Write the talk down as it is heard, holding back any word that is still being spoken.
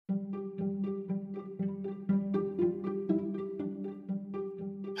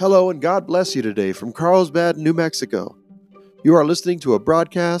Hello and God bless you today from Carlsbad, New Mexico. You are listening to a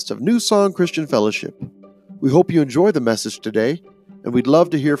broadcast of New Song Christian Fellowship. We hope you enjoy the message today, and we'd love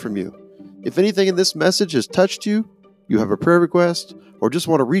to hear from you. If anything in this message has touched you, you have a prayer request, or just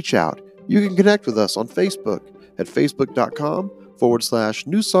want to reach out, you can connect with us on Facebook at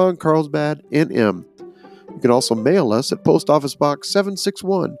facebook.com/New Song Carlsbad NM. You can also mail us at Post Office Box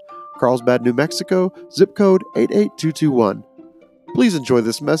 761, Carlsbad, New Mexico, zip code 88221. Please enjoy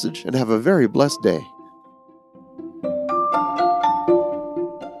this message and have a very blessed day.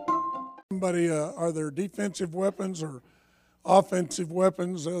 Are there defensive weapons or offensive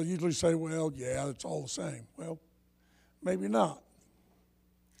weapons? They'll usually say, well, yeah, it's all the same. Well, maybe not.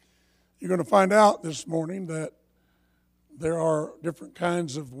 You're going to find out this morning that there are different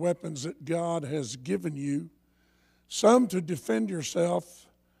kinds of weapons that God has given you, some to defend yourself,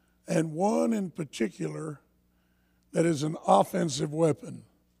 and one in particular that is an offensive weapon.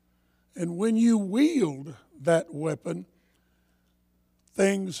 And when you wield that weapon,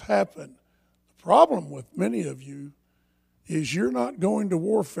 things happen. The problem with many of you is you're not going to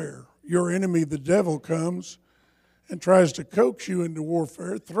warfare. Your enemy, the devil, comes and tries to coax you into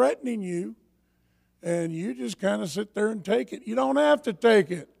warfare, threatening you, and you just kind of sit there and take it. You don't have to take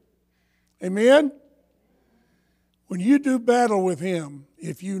it. Amen? When you do battle with him,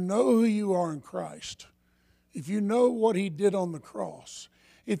 if you know who you are in Christ, if you know what he did on the cross,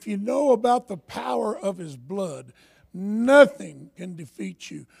 if you know about the power of his blood, nothing can defeat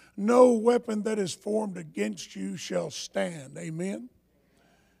you. No weapon that is formed against you shall stand. Amen?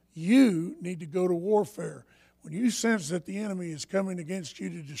 You need to go to warfare. When you sense that the enemy is coming against you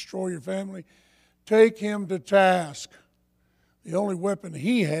to destroy your family, take him to task. The only weapon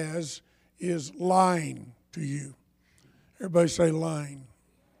he has is lying to you. Everybody say lying.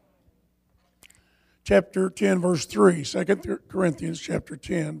 Chapter 10, verse 3. 2 Corinthians chapter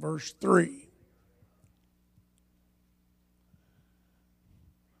 10, verse 3.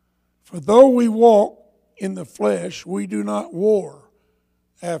 For though we walk in the flesh, we do not war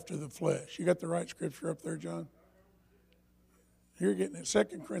after the flesh. You got the right scripture up there, John? You're getting it. 2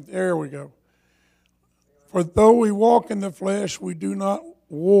 Corinthians. There we go. For though we walk in the flesh, we do not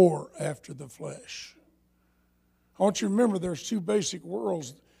war after the flesh. I want you to remember there's two basic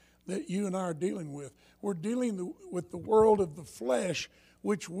worlds that you and I are dealing with. We're dealing with the world of the flesh,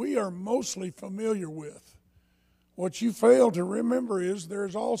 which we are mostly familiar with. What you fail to remember is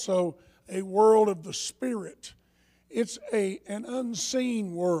there's also a world of the spirit. It's an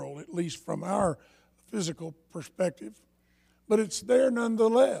unseen world, at least from our physical perspective, but it's there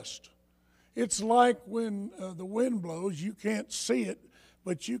nonetheless. It's like when the wind blows, you can't see it,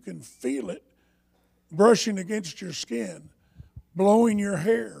 but you can feel it brushing against your skin, blowing your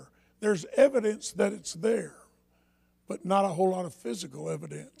hair. There's evidence that it's there, but not a whole lot of physical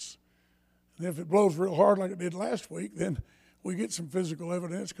evidence. And if it blows real hard like it did last week, then we get some physical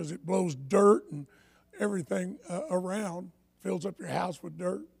evidence because it blows dirt and everything around, fills up your house with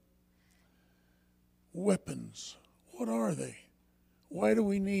dirt. Weapons, what are they? Why do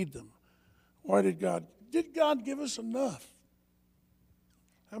we need them? Why did God give us enough?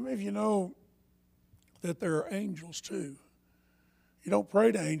 How many of you know that there are angels too? You don't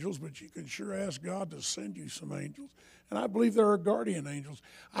pray to angels, but you can sure ask God to send you some angels. And I believe there are guardian angels.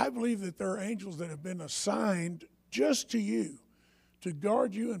 I believe that there are angels that have been assigned just to you to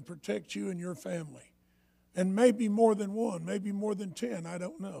guard you and protect you and your family. And maybe more than one, maybe more than 10, I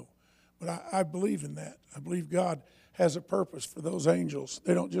don't know. But I believe in that. I believe God has a purpose for those angels.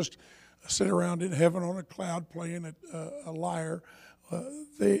 They don't just sit around in heaven on a cloud playing a lyre.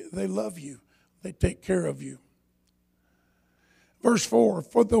 They love you. They take care of you. Verse 4,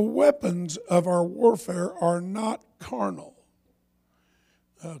 for the weapons of our warfare are not carnal.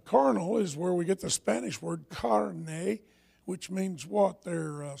 Carnal is where we get the Spanish word carne, which means what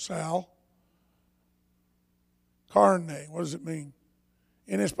there, Sal? Carne, what does it mean?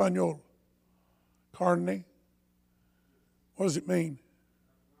 In Espanol. Carne. What does it mean?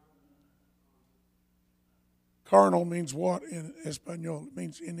 Carnal means what in Espanol? It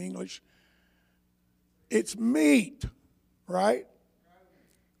means in English. It's meat, right?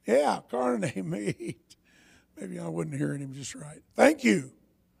 Yeah, carne, meat. Maybe I wasn't hearing him just right. Thank you.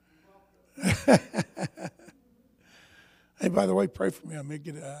 Hey, by the way, pray for me. I may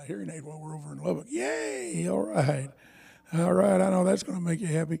get a hearing aid while we're over in Lubbock. Yay! All right. All right. I know that's going to make you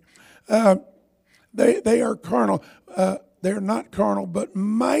happy. They are carnal. They're not carnal, but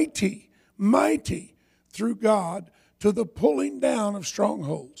mighty through God to the pulling down of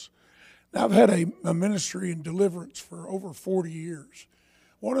strongholds. Now, I've had a ministry in deliverance for over 40 years.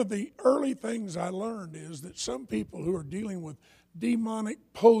 One of the early things I learned is that some people who are dealing with demonic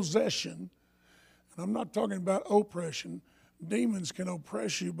possession, and I'm not talking about oppression, demons can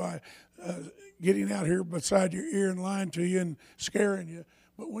oppress you by getting out here beside your ear and lying to you and scaring you.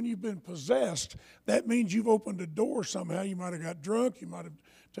 But when you've been possessed, that means you've opened a door somehow. You might have got drunk. You might have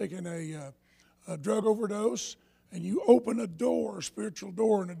taken a drug overdose. And you open a door, a spiritual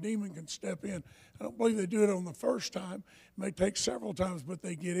door, and a demon can step in. I don't believe they do it on the first time. It may take several times, but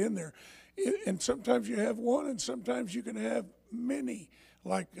they get in there. And sometimes you have one, and sometimes you can have many.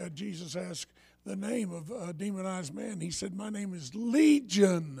 Like Jesus asked the name of a demonized man. He said, "My name is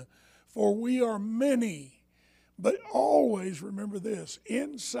Legion, for we are many." But always remember this.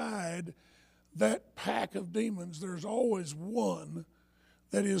 Inside that pack of demons, there's always one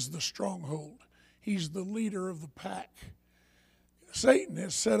that is the stronghold. He's the leader of the pack. Satan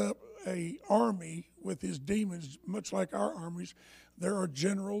has set up an army with his demons, much like our armies. There are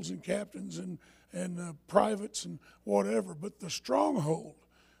generals and captains and privates and whatever. But the stronghold,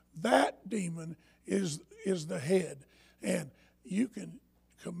 that demon is the head. And you can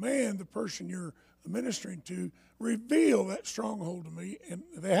command the person you're ministering to, reveal that stronghold to me, and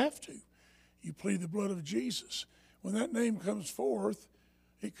they have to. You plead the blood of Jesus. When that name comes forth,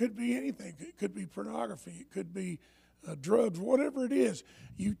 it could be anything. It could be pornography. It could be drugs, whatever it is.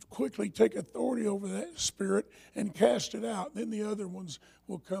 You quickly take authority over that spirit and cast it out. Then the other ones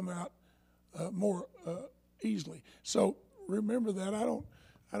will come out more easily. So remember that.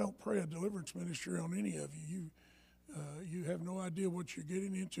 I don't pray a deliverance ministry on any of you. You have no idea what you're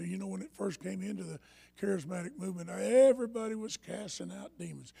getting into. You know, when it first came into the charismatic movement, everybody was casting out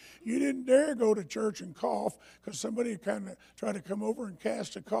demons. You didn't dare go to church and cough because somebody kind of tried to come over and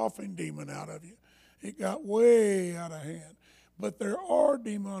cast a coughing demon out of you. It got way out of hand. But there are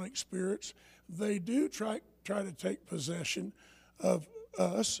demonic spirits. They do try to take possession of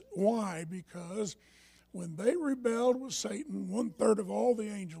us. Why? Because when they rebelled with Satan, 1/3 of all the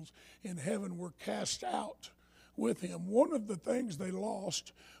angels in heaven were cast out with him. One of the things they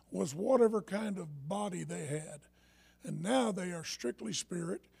lost was whatever kind of body they had. And now they are strictly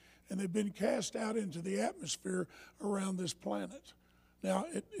spirit, and they've been cast out into the atmosphere around this planet. Now,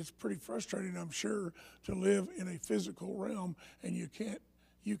 it's pretty frustrating, I'm sure, to live in a physical realm and you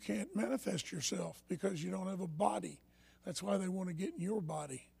can't manifest yourself because you don't have a body. That's why they want to get in your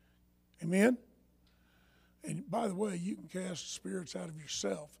body. Amen? And by the way, you can cast spirits out of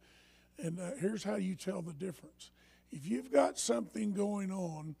yourself. And here's how you tell the difference. If you've got something going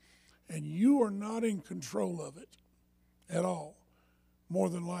on and you are not in control of it at all, more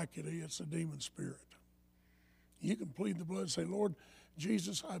than likely it's a demon spirit. You can plead the blood and say, "Lord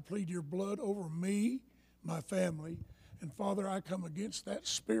Jesus, I plead your blood over me, my family, and Father, I come against that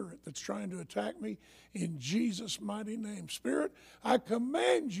spirit that's trying to attack me in Jesus' mighty name. Spirit, I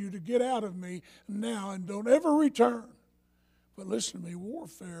command you to get out of me now and don't ever return." But listen to me,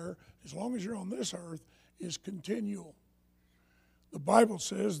 warfare, as long as you're on this earth, is continual. The Bible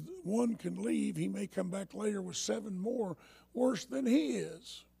says one can leave, he may come back later with 7 more worse than he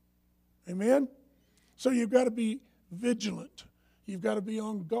is. Amen? So you've got to be vigilant. You've got to be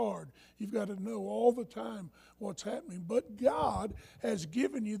on guard. You've got to know all the time what's happening. But God has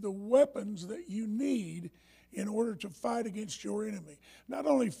given you the weapons that you need in order to fight against your enemy. Not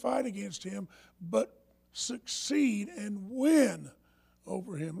only fight against him, but succeed and win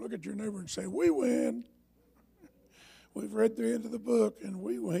over him. Look at your neighbor and say, "We win." We've read the end of the book and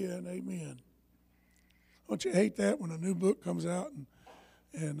we win. Amen. Don't you hate that when a new book comes out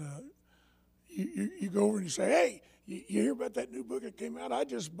and you go over and you say, "Hey, you hear about that new book that came out? I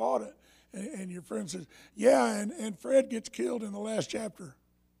just bought it." And your friend says, "Yeah, and Fred gets killed in the last chapter."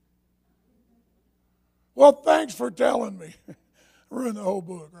 Well, thanks for telling me. Ruined the whole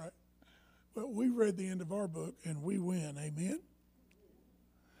book, right? But we read the end of our book and we win. Amen?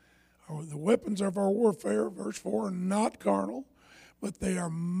 The weapons of our warfare, verse 4, are not carnal, but they are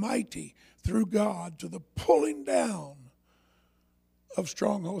mighty through God to the pulling down of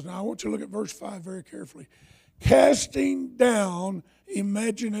strongholds. Now, I want you to look at verse 5 very carefully. Casting down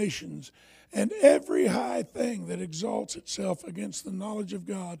imaginations and every high thing that exalts itself against the knowledge of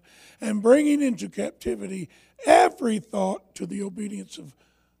God, and bringing into captivity every thought to the obedience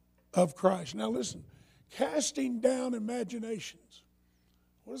of Christ. Now listen, casting down imaginations.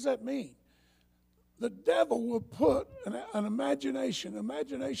 What does that mean? The devil will put an imagination.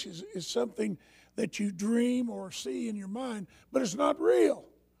 Imagination is something that you dream or see in your mind, but it's not real.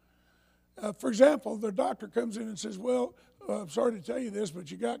 For example, the doctor comes in and says, "Well, I'm sorry to tell you this, but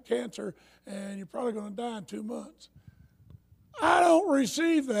you got cancer and you're probably going to die in 2 months." I don't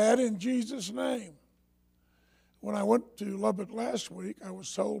receive that in Jesus' name. When I went to Lubbock last week, I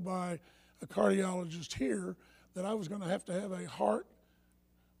was told by a cardiologist here that I was going to have a heart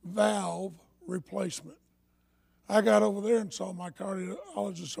valve replacement. I got over there and saw my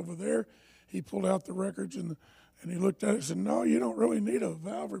cardiologist over there. He pulled out the records and he looked at it and said, no, you don't really need a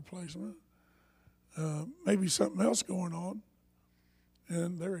valve replacement. Maybe something else going on.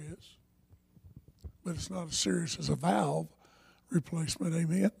 And there is. But it's not as serious as a valve replacement,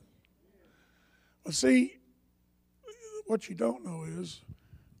 amen? But see, what you don't know is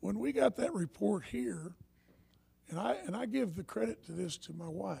when we got that report here, and I give the credit to this to my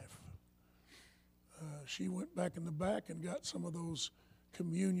wife. She went back in the back and got some of those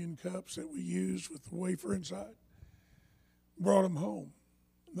communion cups that we used with the wafer inside, brought them home.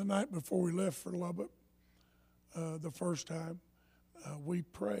 The night before we left for Lubbock, the first time, we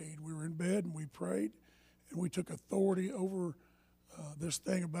prayed. We were in bed and we prayed, and we took authority over this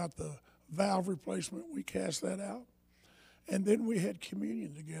thing about the valve replacement. We cast that out. And then we had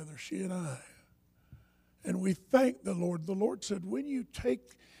communion together, she and I. And we thanked the Lord. The Lord said, when you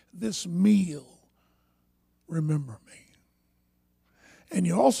take this meal, remember me. And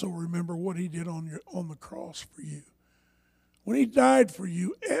you also remember what he did on the cross for you. When he died for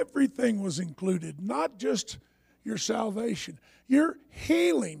you, everything was included, not just your salvation. Your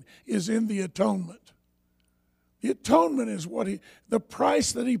healing is in the atonement. The atonement is the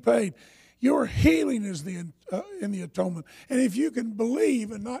price that he paid. Your healing is in the atonement. And if you can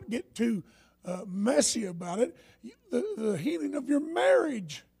believe and not get too messy about it, the healing of your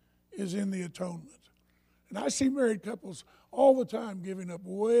marriage is in the atonement. And I see married couples all the time giving up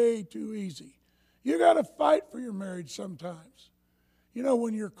way too easy. You got to fight for your marriage sometimes. You know,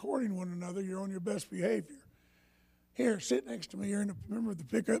 when you're courting one another, you're on your best behavior. Here, sit next to me. Remember the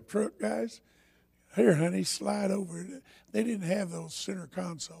pickup truck guys? Here, honey, slide over. They didn't have those center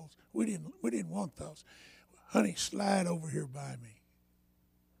consoles. We didn't want those. Honey, slide over here by me.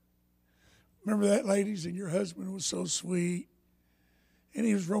 Remember that, ladies? And your husband was so sweet, and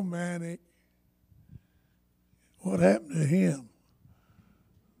he was romantic. What happened to him?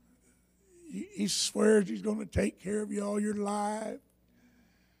 He swears he's going to take care of you all your life.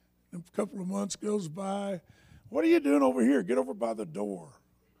 And a couple of months goes by. What are you doing over here? Get over by the door.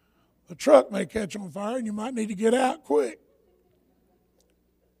 The truck may catch on fire, and you might need to get out quick.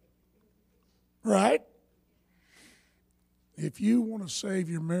 Right? If you want to save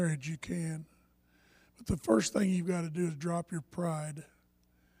your marriage, you can. But the first thing you've got to do is drop your pride.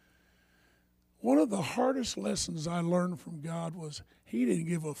 One of the hardest lessons I learned from God was he didn't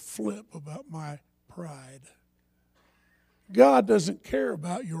give a flip about my pride. God doesn't care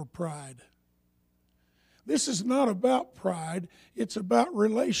about your pride. This is not about pride. It's about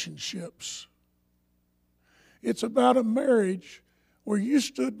relationships. It's about a marriage where you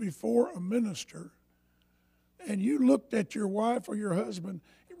stood before a minister and you looked at your wife or your husband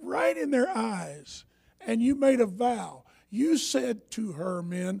right in their eyes and you made a vow. You said to her,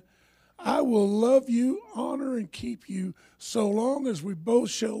 men, I will love you, honor, and keep you so long as we both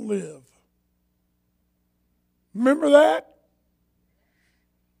shall live. Remember that?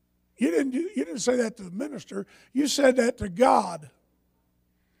 You didn't say that to the minister. You said that to God.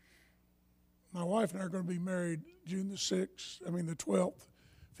 My wife and I are going to be married June the 12th,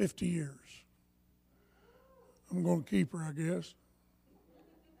 50 years. I'm going to keep her, I guess.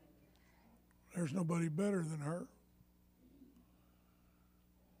 There's nobody better than her.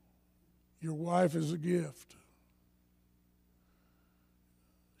 Your wife is a gift.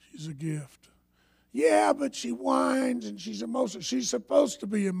 She's a gift. Yeah, but she whines and she's emotional. She's supposed to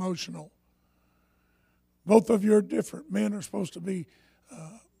be emotional. Both of you are different. Men are supposed to be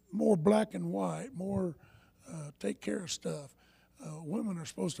more black and white, more take care of stuff. Women are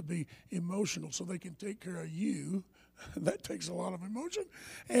supposed to be emotional so they can take care of you. That takes a lot of emotion.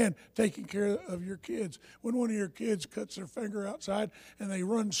 And taking care of your kids. When one of your kids cuts their finger outside and they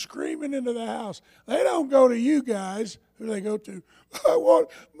run screaming into the house, they don't go to you guys. Who do they go to? I want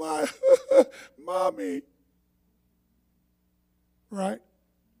my mommy. Right?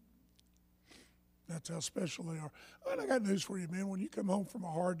 That's how special they are. And I got news for you, man. When you come home from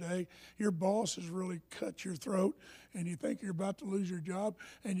a hard day, your boss has really cut your throat, and you think you're about to lose your job,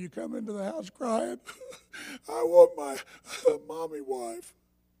 and you come into the house crying, I want my mommy wife.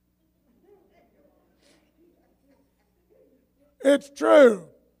 It's true.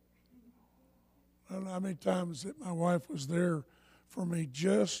 I don't know how many times that my wife was there for me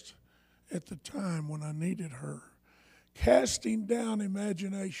just at the time when I needed her, casting down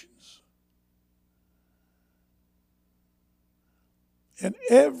imaginations. And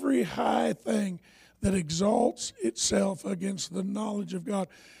every high thing that exalts itself against the knowledge of God.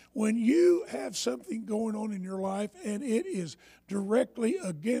 When you have something going on in your life and it is directly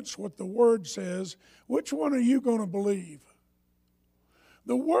against what the Word says, which one are you going to believe?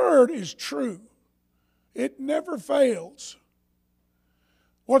 The Word is true. It never fails.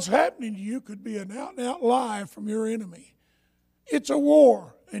 What's happening to you could be an out-and-out lie from your enemy. It's a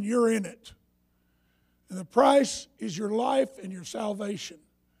war, and you're in it. And the price is your life and your salvation.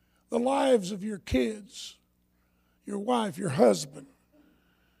 The lives of your kids, your wife, your husband.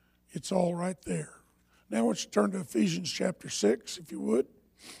 It's all right there. Now I want you to turn to Ephesians chapter 6, if you would.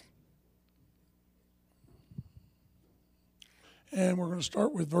 And we're going to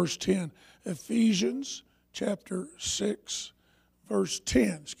start with verse 10. Ephesians chapter 6, verse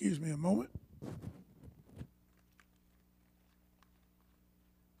 10. Excuse me a moment.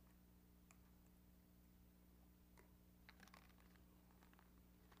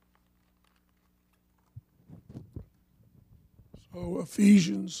 So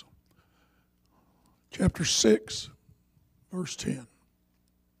Ephesians chapter 6, verse 10.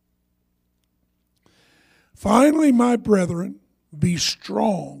 Finally, my brethren, be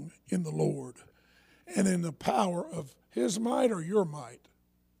strong in the Lord and in the power of His might or your might.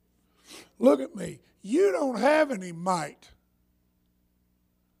 Look at me. You don't have any might.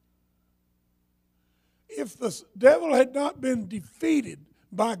 If the devil had not been defeated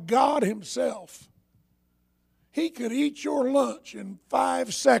by God Himself, he could eat your lunch in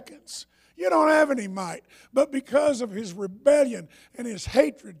 5 seconds. You don't have any might. But because of his rebellion and his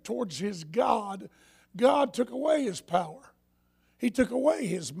hatred towards his God, God took away his power. He took away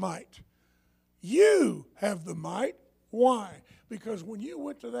his might. You have the might. Why? Because when you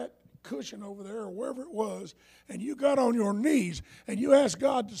went to that cushion over there or wherever it was, and you got on your knees and you asked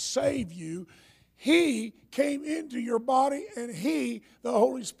God to save you, He came into your body, and He, the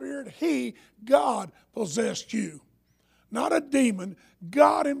Holy Spirit, He, God, possessed you. Not a demon.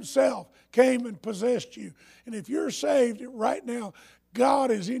 God Himself came and possessed you. And if you're saved right now,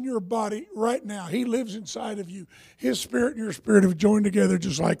 God is in your body right now. He lives inside of you. His spirit and your spirit have joined together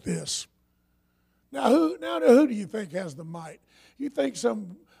just like this. Now who do you think has the might? You think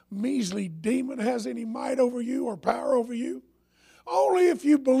some measly demon has any might over you or power over you? Only if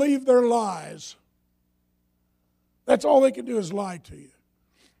you believe their lies. That's all they can do is lie to you.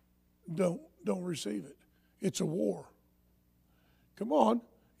 Don't receive it. It's a war. Come on,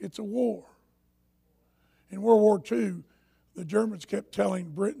 it's a war. In World War II, the Germans kept telling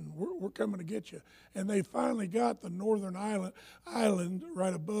Britain, we're coming to get you. And they finally got the northern island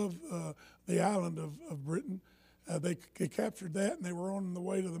right above the island of Britain. They captured that, and they were on the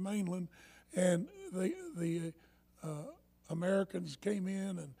way to the mainland. And the Americans came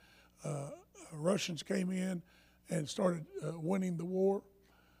in, and Russians came in and started winning the war.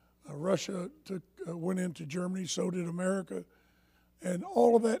 Russia went into Germany, so did America. And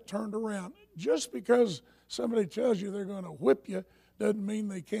all of that turned around. Just because somebody tells you they're going to whip you doesn't mean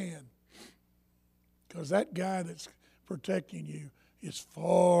they can. Because that guy that's protecting you is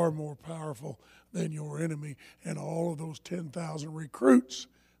far more powerful than your enemy and all of those 10,000 recruits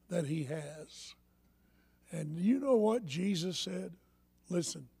that he has. And you know what Jesus said?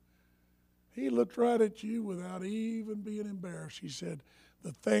 Listen, He looked right at you without even being embarrassed. He said,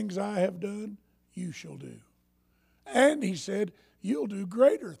 the things I have done, you shall do. And He said, you'll do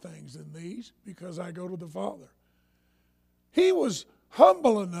greater things than these because I go to the Father. He was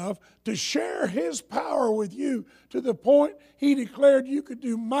humble enough to share His power with you to the point He declared you could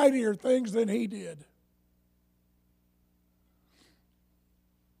do mightier things than He did.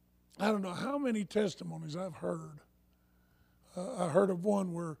 I don't know how many testimonies I've heard. I heard of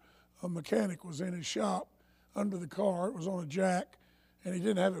one where a mechanic was in his shop under the car. It was on a jack, and he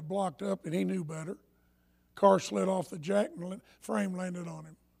didn't have it blocked up, and he knew better. Car slid off the jack, and the frame landed on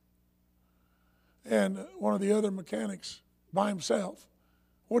him. And one of the other mechanics by himself,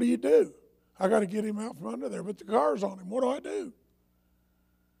 what do you do? I got to get him out from under there, but the car's on him. What do I do?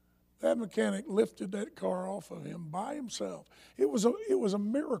 That mechanic lifted that car off of him by himself. It was a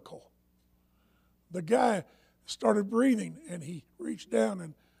miracle. The guy started breathing, and he reached down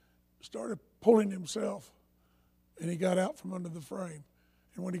and started pulling himself, and he got out from under the frame.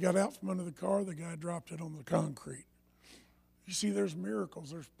 And when he got out from under the car, the guy dropped it on the concrete. You see, there's miracles.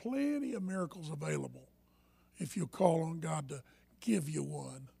 There's plenty of miracles available if you call on God to give you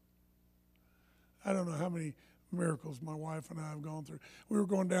one. I don't know how many miracles my wife and I have gone through. We were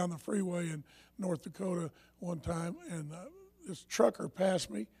going down the freeway in North Dakota one time, and this trucker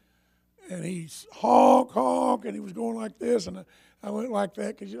passed me, and he honk, honk, and he was going like this, and I went like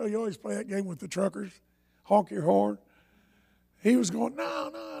that, because you always play that game with the truckers, honk your horn. He was going, no,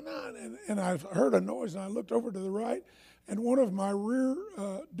 no, no, and I heard a noise, and I looked over to the right, and one of my rear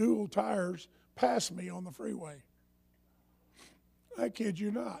dual tires passed me on the freeway. I kid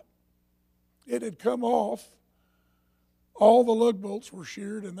you not. It had come off. All the lug bolts were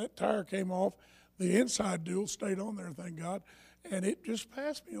sheared, and that tire came off. The inside dual stayed on there, thank God, and it just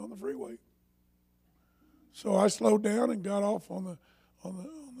passed me on the freeway. So I slowed down and got off on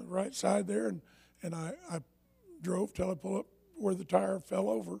the right side there, and I drove till I pulled up where the tire fell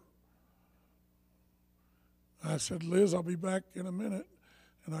over. I said, Liz, I'll be back in a minute.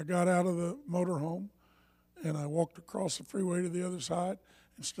 And I got out of the motorhome, and I walked across the freeway to the other side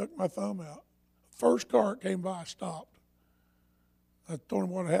and stuck my thumb out. First car that came by, stopped. I told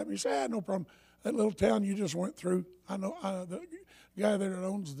him what had happened. He said, no problem. That little town you just went through, I know the guy there that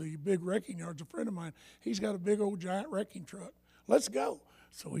owns the big wrecking yard's a friend of mine. He's got a big old giant wrecking truck. Let's go.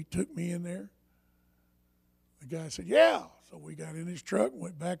 So he took me in there. The guy said, yeah. So we got in his truck and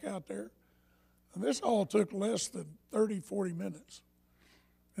went back out there. And this all took less than 30, 40 minutes.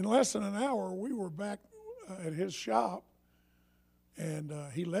 In less than an hour, we were back at his shop, and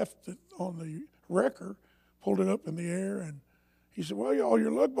he left it on the wrecker, pulled it up in the air, and he said, well, all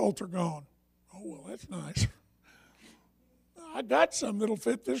your lug bolts are gone. Oh, well, that's nice. I got some that'll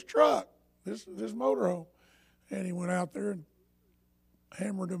fit this truck, this motorhome. And he went out there and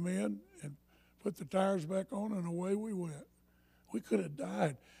hammered them in and put the tires back on, and away we went. We could have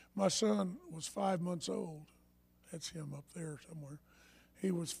died. My son was 5 months old. That's him up there somewhere. He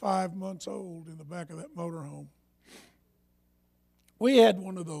was 5 months old in the back of that motorhome. We had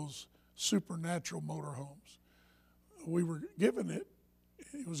one of those supernatural motorhomes. We were given it.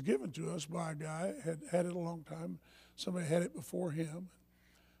 It was given to us by a guy, had it a long time. Somebody had it before him.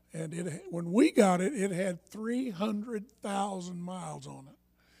 And when we got it, it had 300,000 miles on it.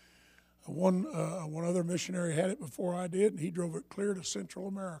 One other missionary had it before I did, and he drove it clear to Central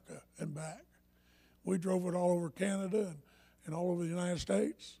America and back. We drove it all over Canada and all over the United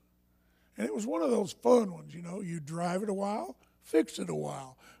States. And it was one of those fun ones, you know. You drive it a while, fix it a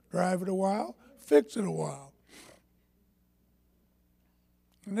while. Drive it a while, fix it a while.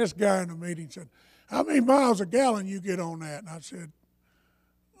 And this guy in the meeting said, how many miles a gallon you get on that? And I said,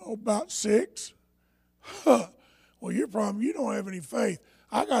 about 6. Huh. Well, your problem, you don't have any faith.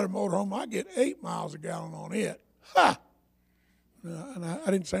 I got a motorhome, I get 8 miles a gallon on it. Ha! And I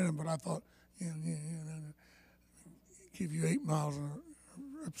didn't say anything, but I thought, give you 8 miles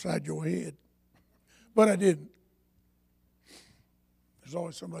upside your head. But I didn't. There's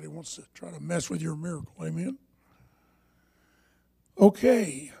always somebody who wants to try to mess with your miracle, amen?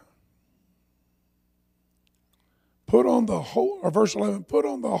 Okay. Put on the whole, or verse 11, put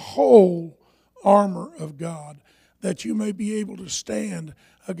on the whole armor of God, that you may be able to stand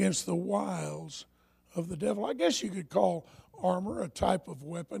against the wiles of the devil. I guess you could call armor a type of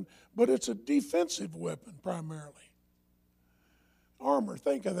weapon, but it's a defensive weapon primarily. Armor,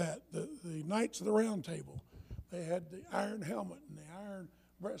 think of that. The Knights of the Round Table, they had the iron helmet and the iron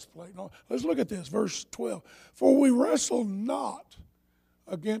breastplate and all. Let's look at this, verse 12. For we wrestle not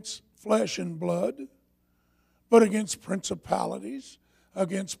against flesh and blood, but against principalities,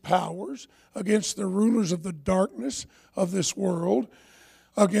 against powers, against the rulers of the darkness of this world,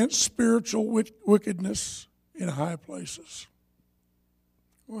 against spiritual wickedness in high places.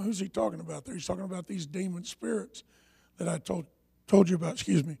 Well, who's he talking about there? He's talking about these demon spirits that I told you about.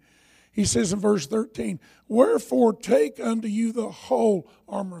 He says in verse 13, wherefore take unto you the whole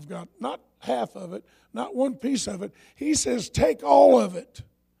armor of God. Not half of it, not one piece of it. He says take all of it,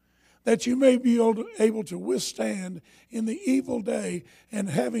 that you may be able to withstand in the evil day, and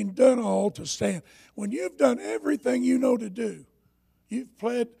having done all, to stand. When you've done everything you know to do, you've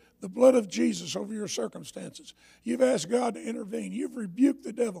pled the blood of Jesus over your circumstances, you've asked God to intervene, you've rebuked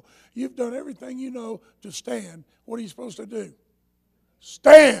the devil, you've done everything you know to stand, what are you supposed to do?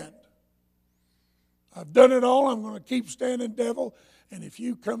 Stand. I've done it all. I'm going to keep standing, devil. And if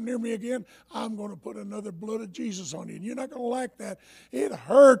you come near me again, I'm going to put another blood of Jesus on you. And you're not going to like that. It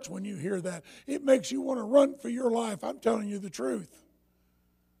hurts when you hear that. It makes you want to run for your life. I'm telling you the truth.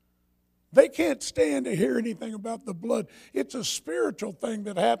 They can't stand to hear anything about the blood. It's a spiritual thing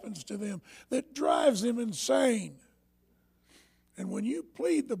that happens to them that drives them insane. And when you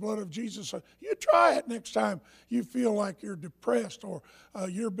plead the blood of Jesus, you try it next time you feel like you're depressed or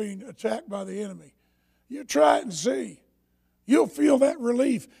you're being attacked by the enemy. You try it and see. You'll feel that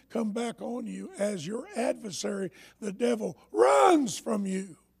relief come back on you as your adversary, the devil, runs from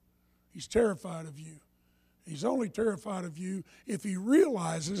you. He's terrified of you. He's only terrified of you if he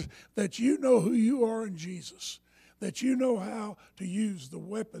realizes that you know who you are in Jesus, that you know how to use the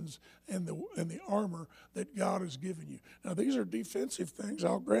weapons and the armor that God has given you. Now, these are defensive things,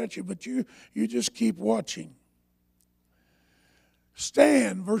 I'll grant you, but you just keep watching.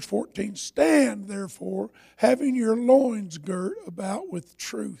 Stand, verse 14, stand therefore, having your loins girt about with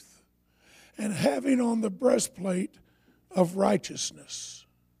truth, and having on the breastplate of righteousness,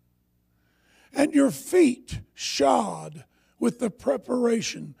 and your feet shod with the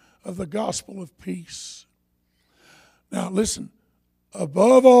preparation of the gospel of peace. Now listen,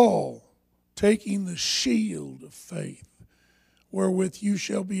 above all, taking the shield of faith, wherewith you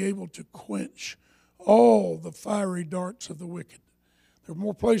shall be able to quench all the fiery darts of the wicked. There are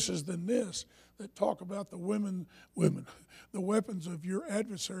more places than this that talk about the the weapons of your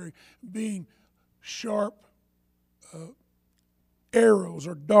adversary being sharp arrows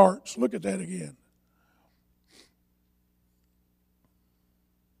or darts. Look at that again.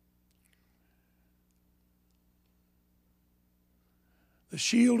 The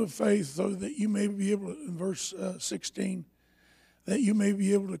shield of faith, so that you may be able to, in verse 16, that you may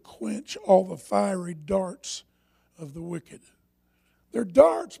be able to quench all the fiery darts of the wicked. They're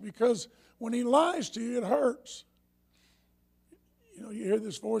darts because when he lies to you, it hurts. You know, you hear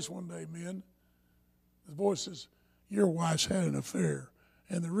this voice one day, men. The voice says, your wife's had an affair,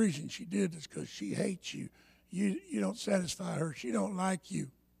 and the reason she did is because she hates you. You don't satisfy her. She don't like you.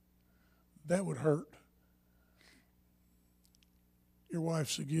 That would hurt. Your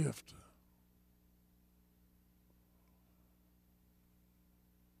wife's a gift.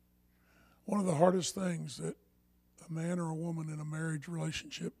 One of the hardest things that a man or a woman in a marriage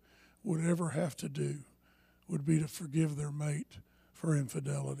relationship would ever have to do would be to forgive their mate for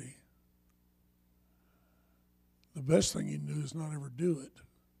infidelity. The best thing you can do is not ever do it.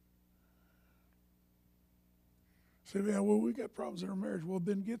 Say, yeah, well, we got problems in our marriage. Well,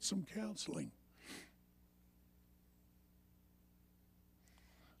 then get some counseling.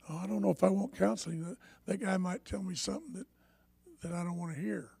 Oh, I don't know if I want counseling. That guy might tell me something that I don't want to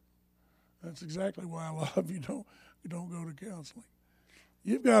hear. That's exactly why a lot of you don't go to counseling.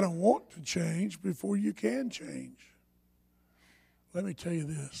 You've got to want to change before you can change. Let me tell you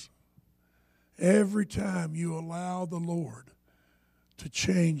this. Every time you allow the Lord to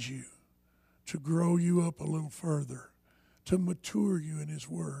change you, to grow you up a little further, to mature you in His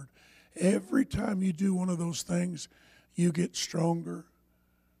Word, every time you do one of those things, you get stronger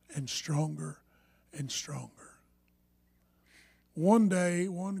and stronger and stronger. One day,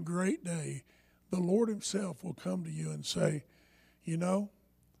 one great day, the Lord Himself will come to you and say, you know,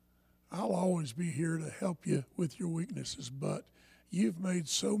 I'll always be here to help you with your weaknesses, but you've made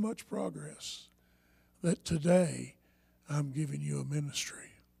so much progress that today I'm giving you a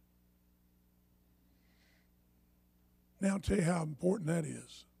ministry. Now I'll tell you how important that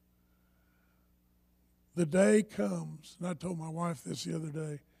is. The day comes, and I told my wife this the other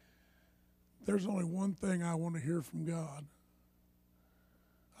day, there's only one thing I want to hear from God.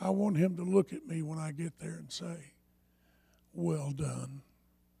 I want Him to look at me when I get there and say, well done,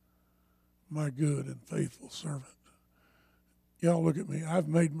 my good and faithful servant. Y'all look at me. I've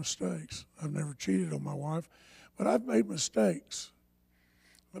made mistakes. I've never cheated on my wife, but I've made mistakes.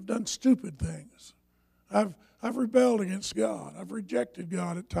 I've done stupid things. I've rebelled against God. I've rejected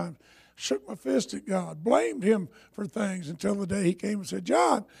God at times. Shook my fist at God. Blamed Him for things until the day He came and said,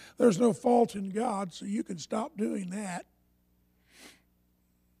 John, there's no fault in God, so you can stop doing that.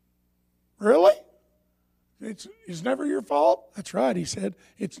 Really? It's never your fault? That's right, he said.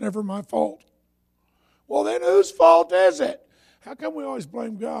 It's never my fault. Well, then whose fault is it? How come we always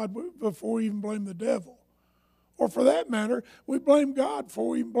blame God before we even blame the devil? Or for that matter, we blame God before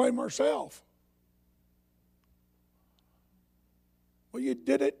we even blame ourselves. Well, you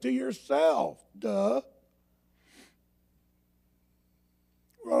did it to yourself, duh.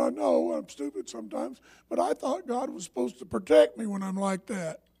 Well, I know I'm stupid sometimes, but I thought God was supposed to protect me when I'm like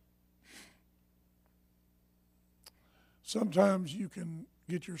that. Sometimes you can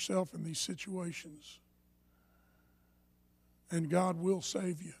get yourself in these situations, and God will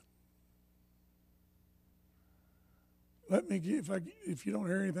save you. Let me give, if you don't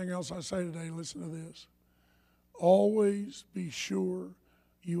hear anything else I say today, listen to this. Always be sure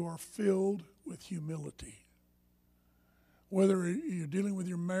you are filled with humility. Whether you're dealing with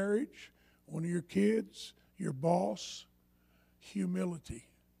your marriage, one of your kids, your boss, humility.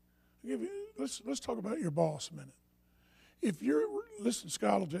 Let's talk about your boss a minute. Listen,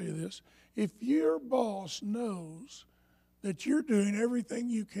 Scott will tell you this. If your boss knows that you're doing everything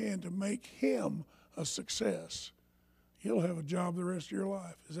you can to make him a success, he'll have a job the rest of your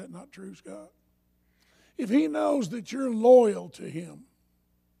life. Is that not true, Scott? If he knows that you're loyal to him,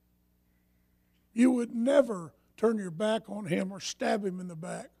 you would never turn your back on him or stab him in the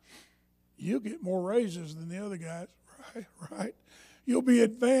back. You'll get more raises than the other guys, right? You'll be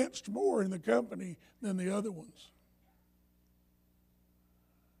advanced more in the company than the other ones.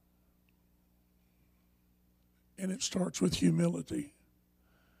 And it starts with humility.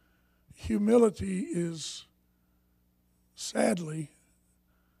 Humility is sadly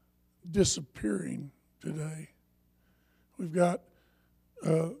disappearing today. We've got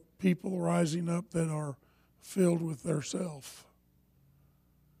people rising up that are filled with their self.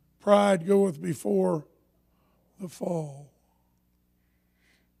 Pride goeth before the fall.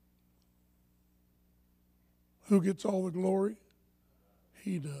 Who gets all the glory?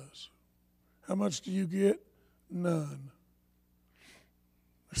 He does. How much do you get? None.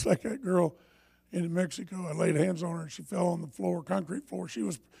 It's like that girl in Mexico. I laid hands on her and she fell on the floor, concrete floor. She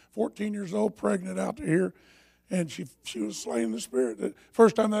was 14 years old, pregnant out to here, and she was slain in the spirit. The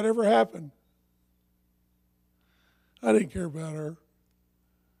first time that ever happened. I didn't care about her.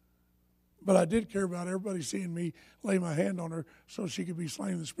 But I did care about everybody seeing me lay my hand on her so she could be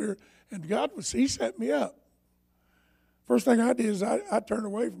slain in the spirit. And He set me up. First thing I did is I turned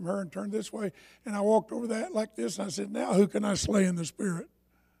away from her and turned this way, and I walked over that like this, and I said, now who can I slay in the spirit?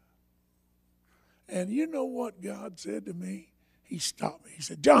 And you know what God said to me? He stopped me. He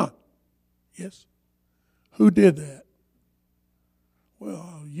said, John, yes? Who did that?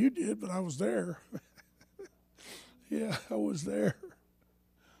 Well, you did, but I was there. Yeah, I was there.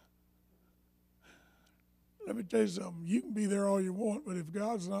 Let me tell you something. You can be there all you want, but if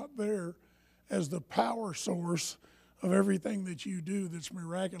God's not there as the power source of everything that you do that's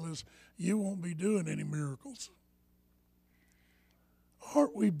miraculous, you won't be doing any miracles.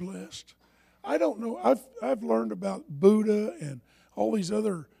 Aren't we blessed? I don't know. I've learned about Buddha and all these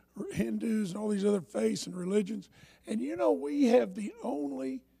other Hindus and all these other faiths and religions. And you know, we have the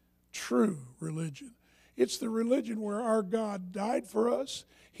only true religion. It's the religion where our God died for us.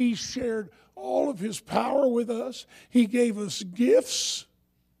 He shared all of His power with us. He gave us gifts.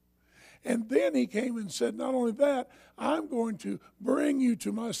 And then He came and said, not only that, I'm going to bring you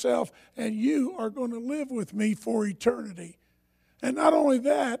to myself, and you are going to live with me for eternity. And not only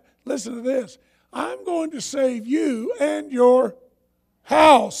that, listen to this, I'm going to save you and your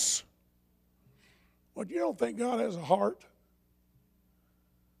house. What, you don't think God has a heart?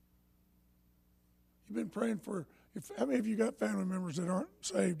 You've been praying for, how many of you got family members that aren't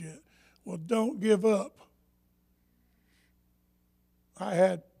saved yet? Well, don't give up. I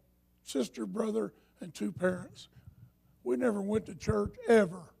had sister, brother, and 2 parents. We never went to church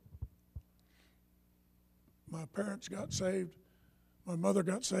ever. My parents got saved. My mother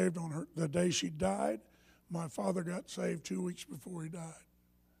got saved on the day she died. My father got saved 2 weeks before he died.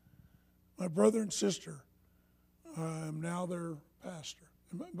 My brother and sister, I am now their pastor.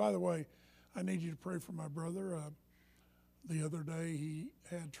 And by the way, I need you to pray for my brother. The other day he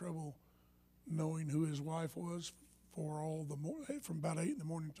had trouble knowing who his wife was for all the from about 8 in the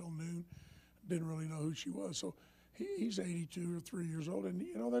morning till noon. Didn't really know who she was. So he's 82 or 3 years old, and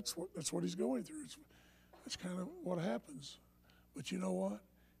you know that's what he's going through. That's kind of what happens. But you know what?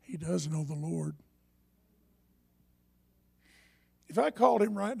 He does know the Lord. If I called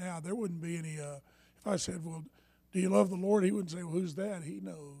him right now, there wouldn't be any. If I said, "Well, do you love the Lord?" He wouldn't say, "Well, who's that?" He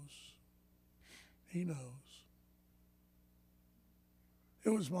knows. He knows.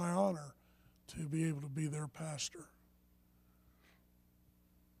 It was my honor to be able to be their pastor,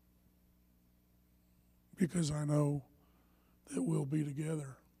 because I know that we'll be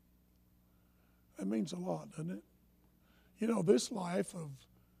together. That means a lot, doesn't it? You know, this life of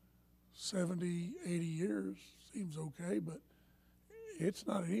 70, 80 years seems okay, but it's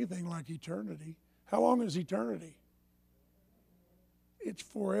not anything like eternity. How long is eternity? It's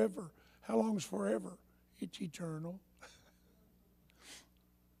forever. How long is forever? It's eternal.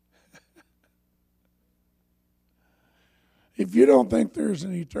 If you don't think there's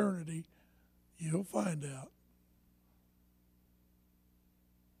an eternity, you'll find out.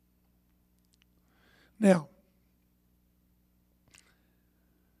 Now,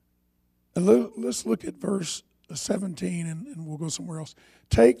 let's look at verse 17 and we'll go somewhere else.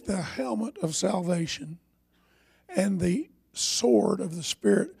 Take the helmet of salvation and the sword of the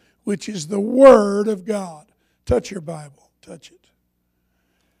Spirit, which is the Word of God. Touch your Bible. Touch it.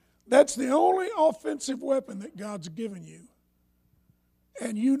 That's the only offensive weapon that God's given you.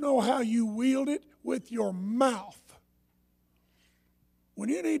 And you know how you wield it with your mouth. When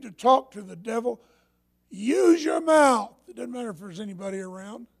you need to talk to the devil, use your mouth. It doesn't matter if there's anybody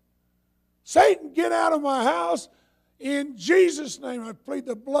around. Satan, get out of my house. In Jesus' name, I plead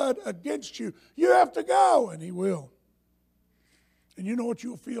the blood against you. You have to go. And he will. And you know what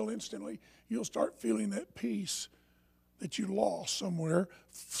you'll feel instantly? You'll start feeling that peace that you lost somewhere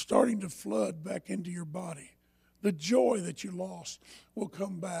starting to flood back into your body. The joy that you lost will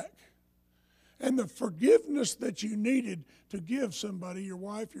come back. And the forgiveness that you needed to give somebody, your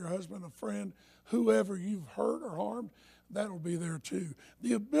wife, your husband, a friend, whoever you've hurt or harmed, that'll be there too.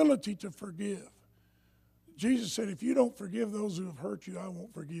 The ability to forgive. Jesus said, if you don't forgive those who have hurt you, I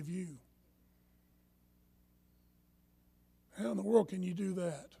won't forgive you. How in the world can you do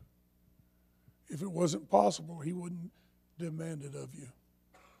that? If it wasn't possible, he wouldn't demand it of you.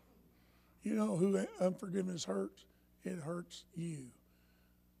 You know who unforgiveness hurts? It hurts you.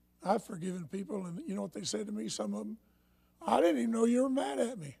 I've forgiven people, and you know what they said to me, some of them? I didn't even know you were mad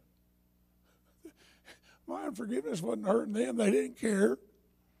at me. My unforgiveness wasn't hurting them. They didn't care.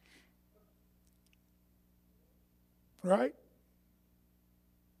 Right?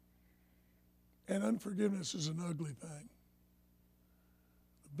 And unforgiveness is an ugly thing.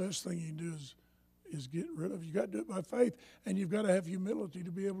 The best thing you can do is get rid of it. You've got to do it by faith, and you've got to have humility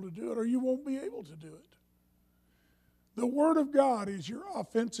to be able to do it, or you won't be able to do it. The Word of God is your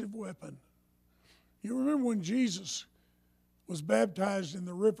offensive weapon. You remember when Jesus was baptized in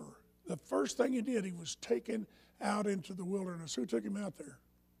the river, the first thing he did, he was taken out into the wilderness. Who took him out there?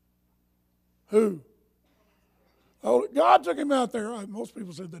 Who? Oh, God took him out there. Most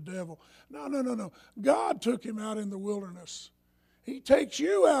people said the devil. No. God took him out in the wilderness. He takes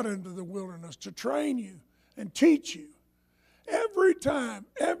you out into the wilderness to train you and teach you. Every time,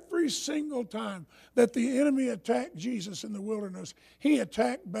 every single time that the enemy attacked Jesus in the wilderness, he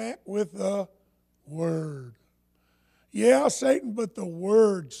attacked back with the Word. Yeah, Satan, but the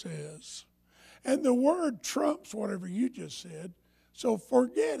Word says. And the Word trumps whatever you just said, so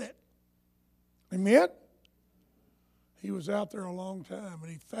forget it. Amen? He was out there a long time,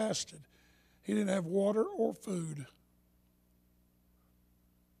 and he fasted. He didn't have water or food.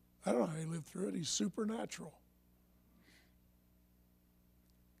 I don't know how he lived through it. He's supernatural.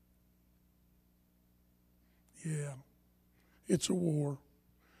 Yeah, it's a war.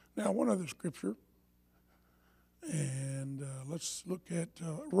 Now, one other scripture, and let's look at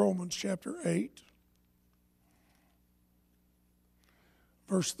Romans chapter 8,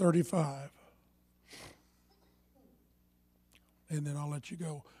 verse 35. And then I'll let you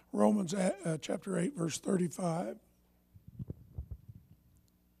go. Romans chapter 8, verse 35.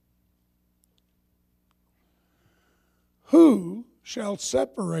 Who shall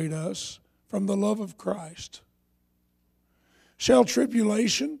separate us from the love of Christ? Shall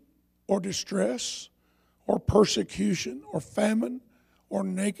tribulation or distress or persecution or famine or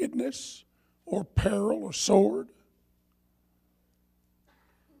nakedness or peril or sword?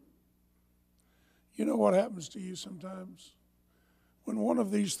 You know what happens to you sometimes? When one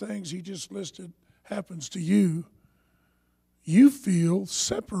of these things he just listed happens to you, you feel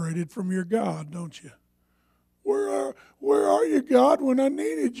separated from your God, don't you? Where are you, God, when I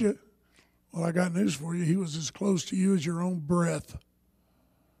needed you? Well, I got news for you. He was as close to you as your own breath.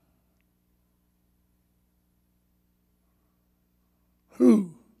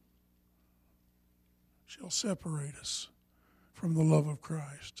 Who shall separate us from the love of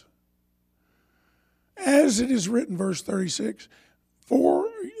Christ? As it is written, verse 36, for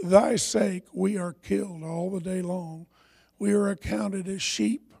thy sake we are killed all the day long. We are accounted as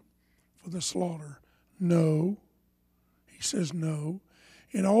sheep for the slaughter. No, he says no.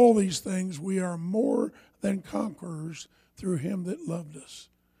 In all these things we are more than conquerors through him that loved us.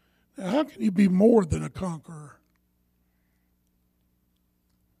 Now, how can you be more than a conqueror?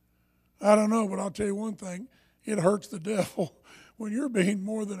 I don't know, but I'll tell you one thing. It hurts the devil when you're being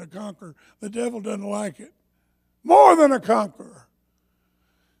more than a conqueror. The devil doesn't like it. More than a conqueror.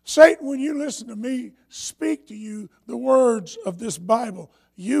 Satan, when you listen to me speak to you the words of this Bible,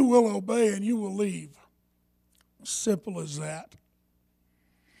 you will obey and you will leave. Simple as that.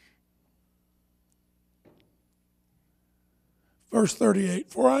 Verse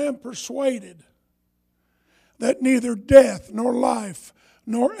 38, for I am persuaded that neither death, nor life,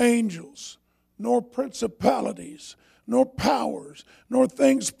 nor angels, nor principalities, nor powers, nor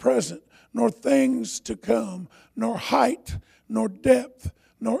things present, nor things to come, nor height, nor depth,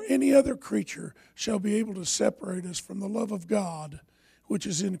 nor any other creature shall be able to separate us from the love of God, which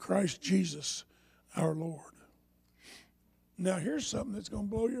is in Christ Jesus our Lord. Now here's something that's going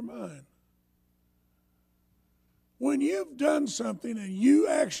to blow your mind. When you've done something and you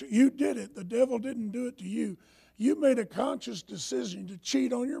did it, the devil didn't do it to you. You made a conscious decision to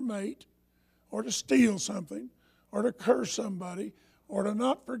cheat on your mate, or to steal something, or to curse somebody, or to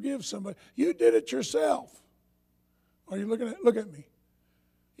not forgive somebody. You did it yourself. Are you look at me?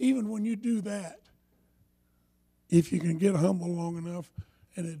 Even when you do that, if you can get humble long enough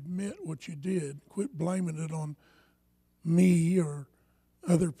and admit what you did, quit blaming it on me or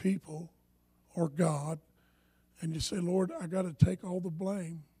other people or God, and you say, Lord, I got to take all the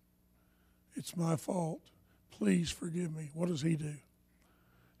blame. It's my fault. Please forgive me. What does he do?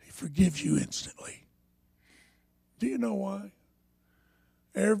 He He forgives you instantly. Do you know why?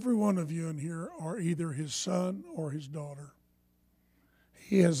 Every one of you in here are either his son or his daughter.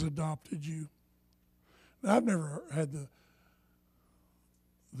 He has adopted you. Now, I've never had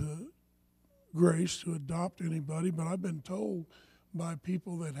the grace to adopt anybody, but I've been told by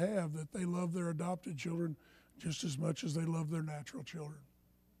people that have that they love their adopted children just as much as they love their natural children.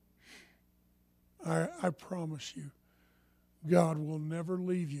 I promise you, God will never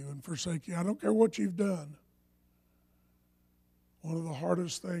leave you and forsake you. I don't care what you've done. One of the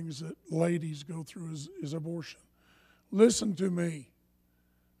hardest things that ladies go through is abortion. Listen to me.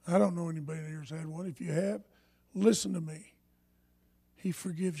 I don't know anybody that here's had one. If you have, listen to me. He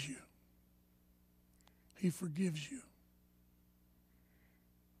forgives you. He forgives you.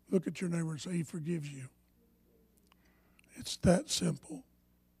 Look at your neighbor and say, He forgives you. It's that simple.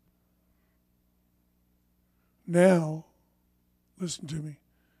 Now, listen to me.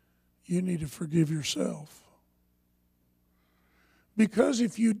 You need to forgive yourself. Because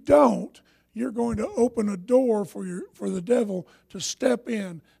if you don't, you're going to open a door for the devil to step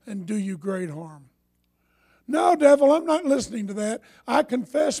in and do you great harm. No, devil, I'm not listening to that. I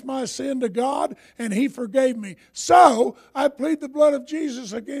confessed my sin to God, and He forgave me. So, I plead the blood of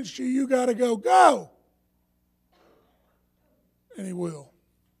Jesus against you. You got to go. Go! And He will.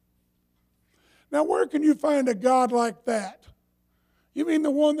 Now, where can you find a God like that? You mean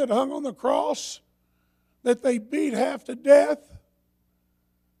the one that hung on the cross? That they beat half to death?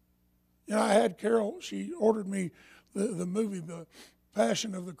 You know, I had Carol, she ordered me the movie, The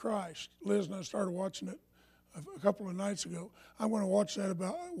Passion of the Christ. Liz and I started watching it a couple of nights ago. I'm going to watch that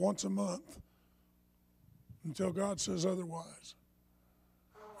about once a month until God says otherwise.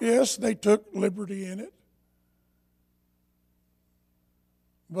 Yes, they took liberty in it,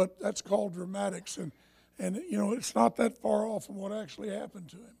 but that's called dramatics, and you know, it's not that far off from what actually happened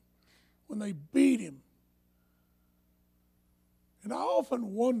to him when they beat him. And I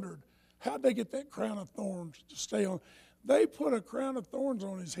often wondered, how'd they get that crown of thorns to stay on? They put a crown of thorns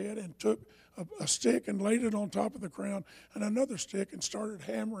on his head and took a stick and laid it on top of the crown and another stick and started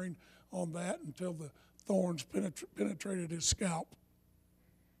hammering on that until the thorns penetrated his scalp.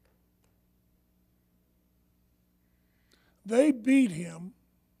 They beat him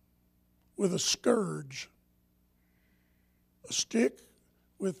with a scourge, a stick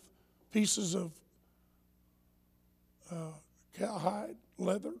with pieces of cowhide,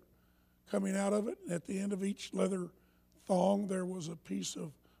 leather, coming out of it. And at the end of each leather thong, there was a piece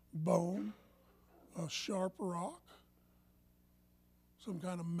of bone, a sharp rock, some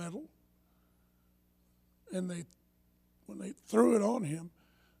kind of metal. And when they threw it on him,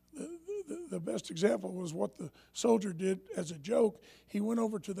 the best example was what the soldier did as a joke. He went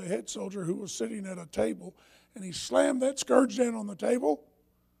over to the head soldier who was sitting at a table, and he slammed that scourge down on the table.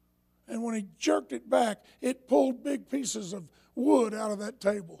 And when he jerked it back, it pulled big pieces of wood out of that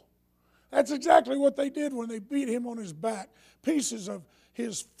table. That's exactly what they did when they beat him on his back. Pieces of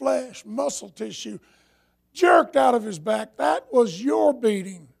his flesh, muscle tissue, jerked out of his back. That was your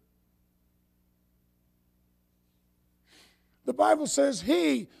beating. The Bible says,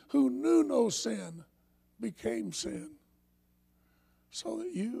 He who knew no sin became sin, so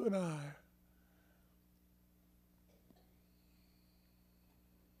that you and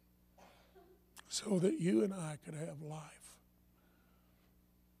I could have life.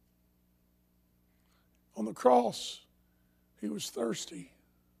 On the cross, He was thirsty.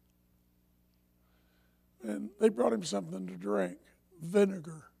 And they brought Him something to drink,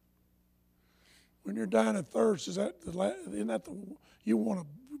 vinegar. When you're dying of thirst, you want a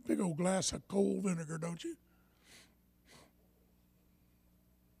big old glass of cold vinegar, don't you?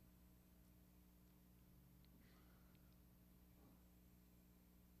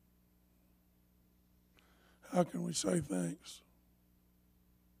 How can we say thanks?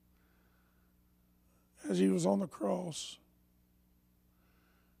 As He was on the cross,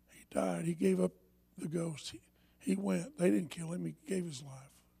 He died. He gave up the ghost. He went. They didn't kill Him. He gave His life.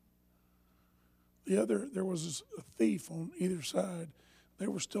 There was a thief on either side. They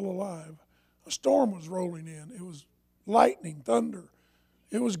were still alive. A storm was rolling in. It was lightning, thunder.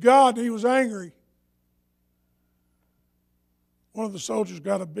 It was God, and He was angry. One of the soldiers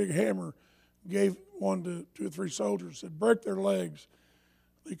got a big hammer, gave one to 2 or 3 soldiers, said, break their legs.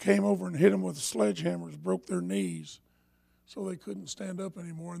 They came over and hit them with sledgehammers, broke their knees, so they couldn't stand up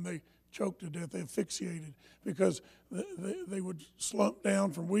anymore, and they choked to death. They asphyxiated because they would slump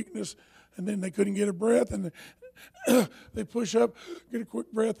down from weakness, and then they couldn't get a breath, and they push up, get a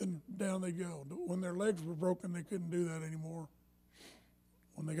quick breath, and down they go. When their legs were broken, they couldn't do that anymore.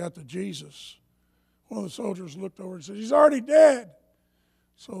 When they got to Jesus, one of the soldiers looked over and said, He's already dead.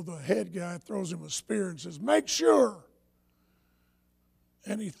 So the head guy throws him a spear and says, "Make sure."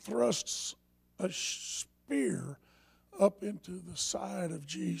 And he thrusts a spear up into the side of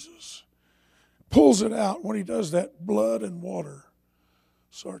Jesus. Pulls it out. When he does that, blood and water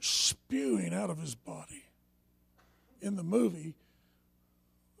starts spewing out of his body. In the movie,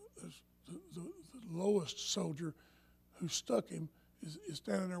 the lowest soldier who stuck him is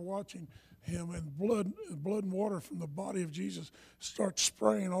standing there watching him, and blood and water from the body of Jesus starts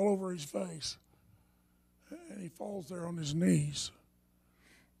spraying all over his face. And he falls there on his knees.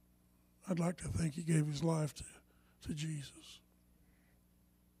 I'd like to think he gave his life to Jesus.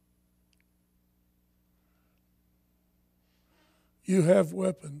 You have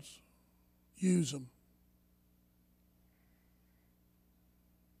weapons. Use them.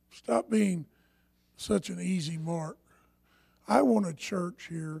 Stop being such an easy mark. I want a church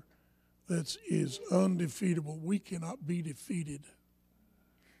here that is undefeatable. We cannot be defeated.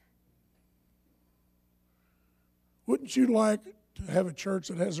 Wouldn't you like to have a church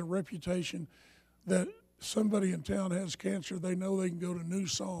that has a reputation that somebody in town has cancer, they know they can go to New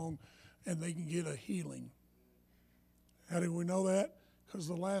Song and they can get a healing? How do we know that? Because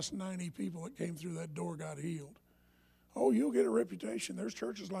the last 90 people that came through that door got healed. Oh, you'll get a reputation. There's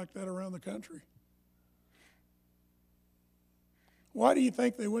churches like that around the country. Why do you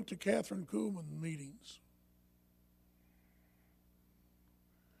think they went to Catherine Kuhlman meetings?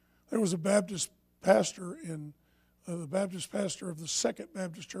 There was a Baptist pastor the Baptist pastor of the Second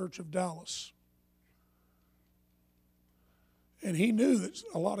Baptist Church of Dallas. And he knew that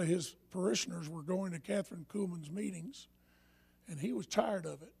a lot of his parishioners were going to Catherine Kuhlman's meetings, and he was tired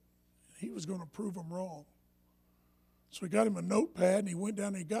of it. He was going to prove them wrong. So he got him a notepad, and he went down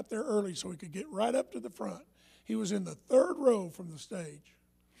and he got there early so he could get right up to the front. He was in the third row from the stage.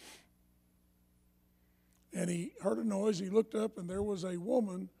 And he heard a noise. He looked up, and there was a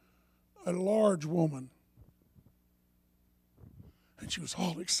woman, a large woman. And she was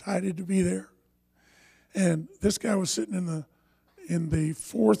all excited to be there. And this guy was sitting in the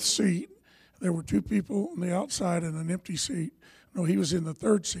fourth seat. There were two people on the outside and an empty seat. No, he was in the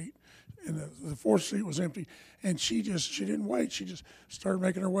third seat, and the fourth seat was empty. And she didn't wait. She just started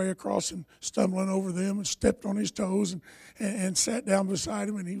making her way across and stumbling over them and stepped on his toes and sat down beside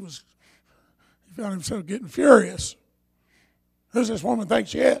him. And he found himself getting furious. Who's this woman think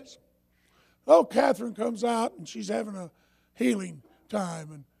she is? Oh, Catherine comes out, and she's having a healing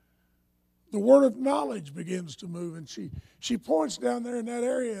time, and the word of knowledge begins to move, and she points down there in that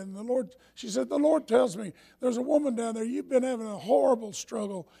area, and she said, the Lord tells me there's a woman down there. You've been having a horrible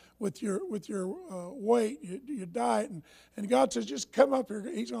struggle with your weight, your diet, and God says, just come up here.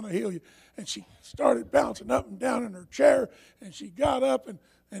 He's going to heal you. And she started bouncing up and down in her chair, and she got up and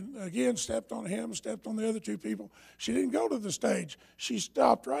again stepped on him, stepped on the other two people. She didn't go to the stage. She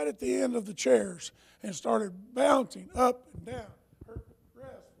stopped right at the end of the chairs and started bouncing up and down. Her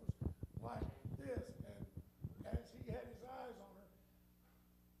dress was like this, and as he had his eyes on her,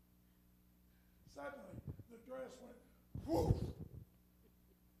 suddenly the dress went whoosh.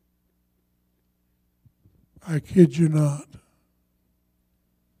 I kid you not.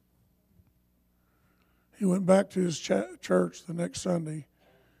 He went back to his church the next Sunday,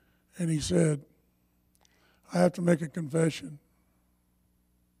 and he said, I have to make a confession.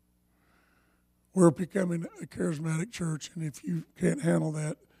 We're becoming a charismatic church, and if you can't handle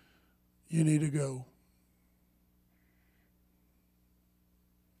that, you need to go.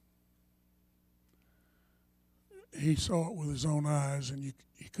 He saw it with his own eyes, and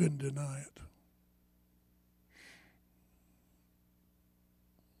he couldn't deny it.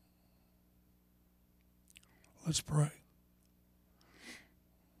 Let's pray.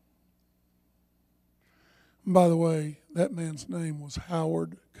 And by the way, that man's name was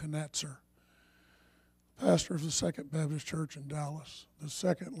Howard Knatzer, pastor of the Second Baptist Church in Dallas, the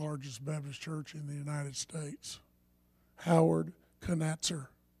second largest Baptist church in the United States. Howard Knatzer.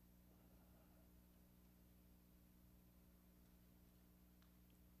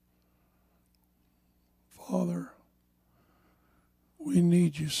 Father, we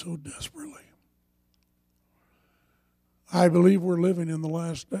need you so desperately. I believe we're living in the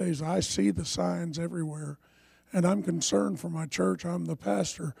last days. I see the signs everywhere, and I'm concerned for my church. I'm the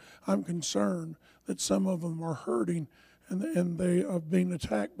pastor. I'm concerned that some of them are hurting, and they are being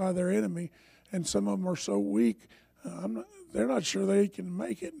attacked by their enemy, and some of them are so weak, they're not sure they can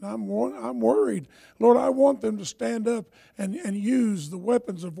make it, and I'm worried. Lord, I want them to stand up and use the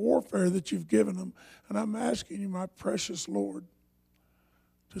weapons of warfare that you've given them, and I'm asking you, my precious Lord,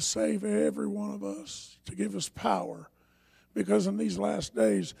 to save every one of us, to give us power. because in these last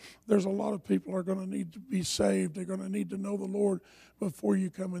days, there's a lot of people are going to need to be saved. They're going to need to know the Lord before you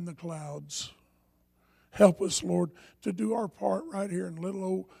come in the clouds. Help us, Lord, to do our part right here in little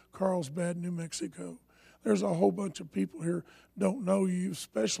old Carlsbad, New Mexico. There's a whole bunch of people here don't know you,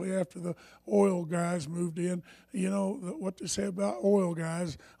 especially after the oil guys moved in. You know what they say about oil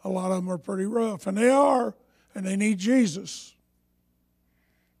guys, a lot of them are pretty rough, and they are, and they need Jesus.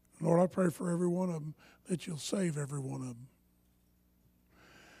 Lord, I pray for every one of them that you'll save every one of them.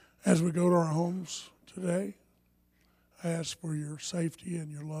 As we go to our homes today, I ask for your safety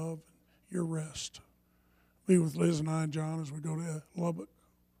and your love and your rest. Be with Liz and I and John as we go to Lubbock.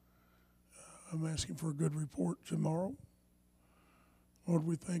 I'm asking for a good report tomorrow. Lord,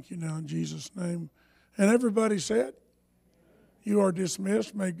 we thank you now in Jesus' name. And everybody said, you are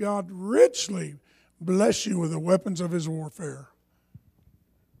dismissed. May God richly bless you with the weapons of his warfare.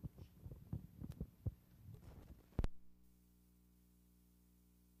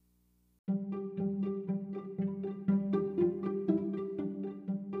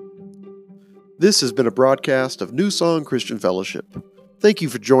 This has been a broadcast of New Song Christian Fellowship. Thank you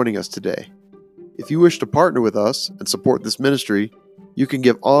for joining us today. If you wish to partner with us and support this ministry, you can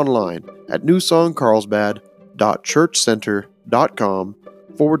give online at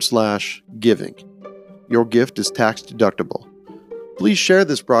newsongcarlsbad.churchcenter.com/giving. Your gift is tax deductible. Please share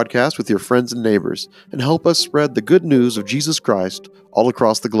this broadcast with your friends and neighbors and help us spread the good news of Jesus Christ all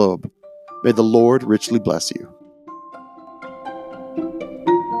across the globe. May the Lord richly bless you.